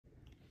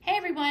Hey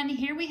everyone,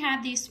 here we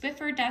have these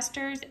Swiffer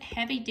Dusters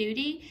Heavy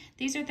Duty.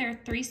 These are their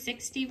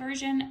 360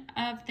 version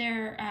of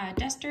their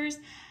dusters.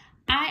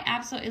 I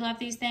absolutely love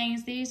these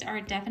things. These are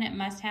a definite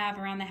must-have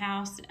around the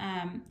house.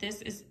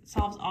 This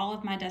solves all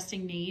of my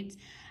dusting needs.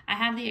 I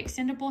have the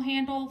extendable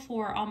handle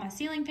for all my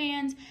ceiling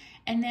fans,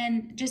 and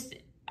then just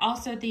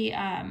also the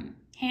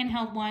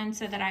handheld one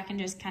so that I can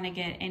just kind of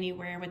get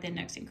anywhere within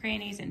nooks and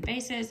crannies and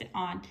faces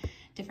on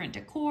different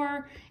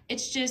decor.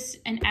 It's just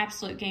an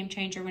absolute game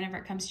changer whenever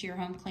it comes to your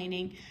home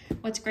cleaning.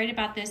 What's great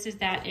about this is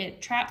that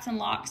it traps and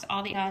locks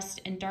all the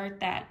dust and dirt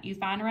that you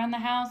find around the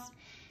house.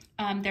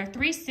 They're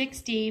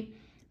 360.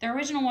 The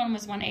original one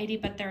was 180,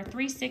 but they're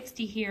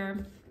 360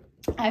 here.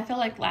 I feel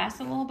like lasts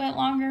a little bit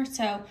longer,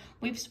 so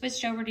we've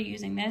switched over to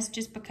using this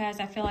just because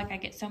I feel like I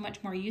get so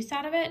much more use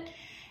out of it.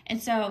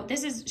 And so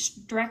this is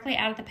directly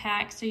out of the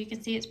pack, so you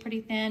can see it's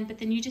pretty thin, but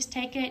then you just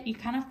take it, you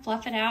kind of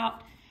fluff it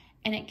out,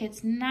 and it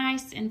gets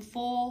nice and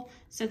full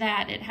so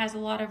that it has a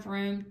lot of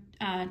room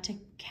to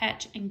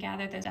catch and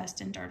gather the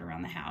dust and dirt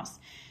around the house.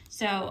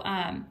 So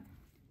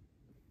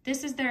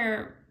this is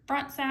their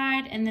front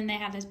side, and then they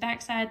have this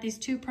back side. These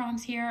two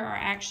prongs here are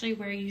actually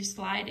where you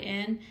slide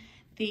in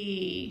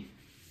the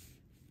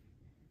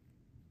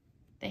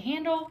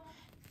handle.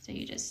 So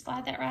you just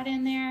slide that right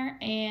in there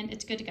and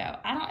it's good to go.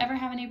 I don't ever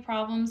have any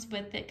problems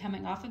with it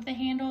coming off of the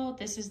handle.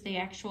 This is the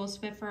actual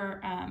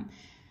Swiffer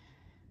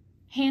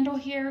handle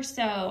here,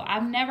 so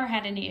I've never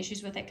had any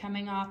issues with it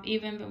coming off,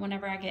 even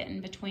whenever I get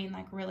in between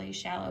like really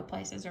shallow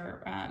places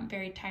or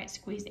very tight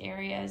squeezed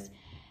areas.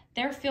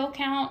 Their fill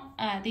count,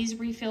 these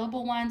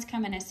refillable ones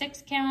come in a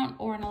 6 count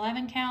or an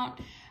 11 count.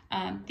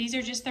 These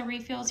are just the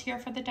refills here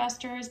for the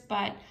dusters,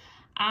 but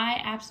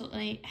I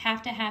absolutely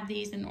have to have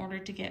these in order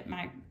to get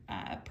my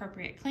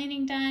appropriate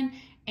cleaning done.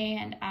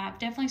 And I've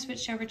definitely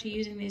switched over to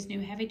using these new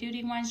heavy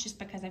duty ones just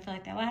because I feel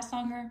like they last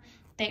longer.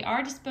 They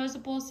are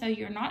disposable, so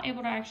you're not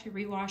able to actually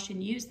rewash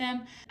and use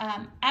them.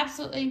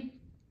 Absolutely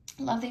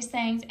love these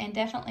things and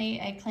definitely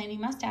a cleaning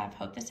must-have.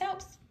 Hope this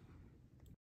helps.